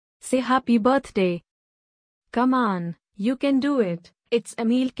say happy birthday. Come on, you can do it. It's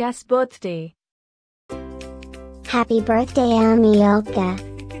Emilka's birthday. Happy birthday, Emilka.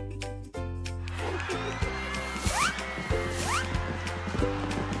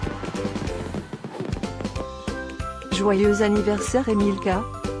 Joyeux anniversaire, Emilka.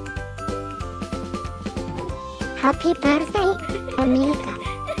 Happy birthday, Emilka.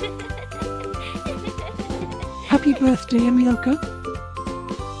 Happy birthday, Emilka.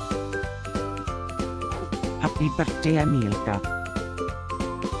 Happy birthday, Emilka.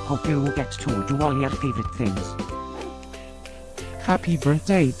 Hope you will get to do all your favorite things. Happy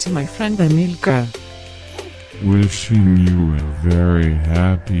birthday to my friend Emilka. Wishing you a very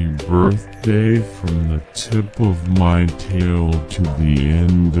happy birthday from the tip of my tail to the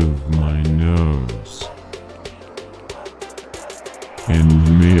end of my nose.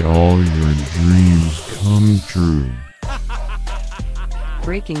 And may all your dreams come true.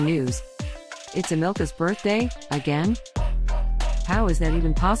 Breaking news. It's Emilka's birthday, again? How is that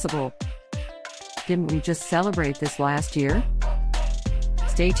even possible? Didn't we just celebrate this last year?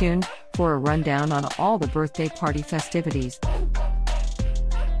 Stay tuned for a rundown on all the birthday party festivities.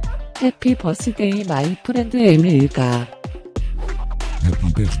 Happy birthday, my friend Emilka.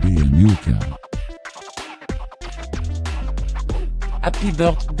 Happy birthday, Emilka. Happy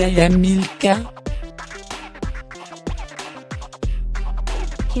birthday, Emilka.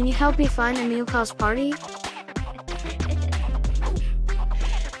 Can you help me find Emilka's party?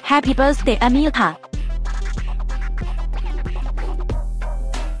 Happy birthday, Emilka.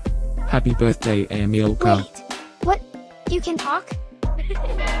 Happy birthday, Emilka. Wait, what? You can talk?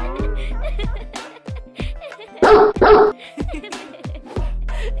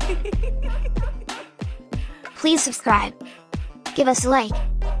 Please subscribe, give us a like,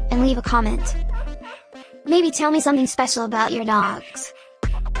 and leave a comment. Maybe tell me something special about your dogs.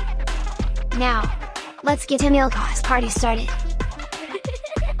 Now, let's get Emilka's party started.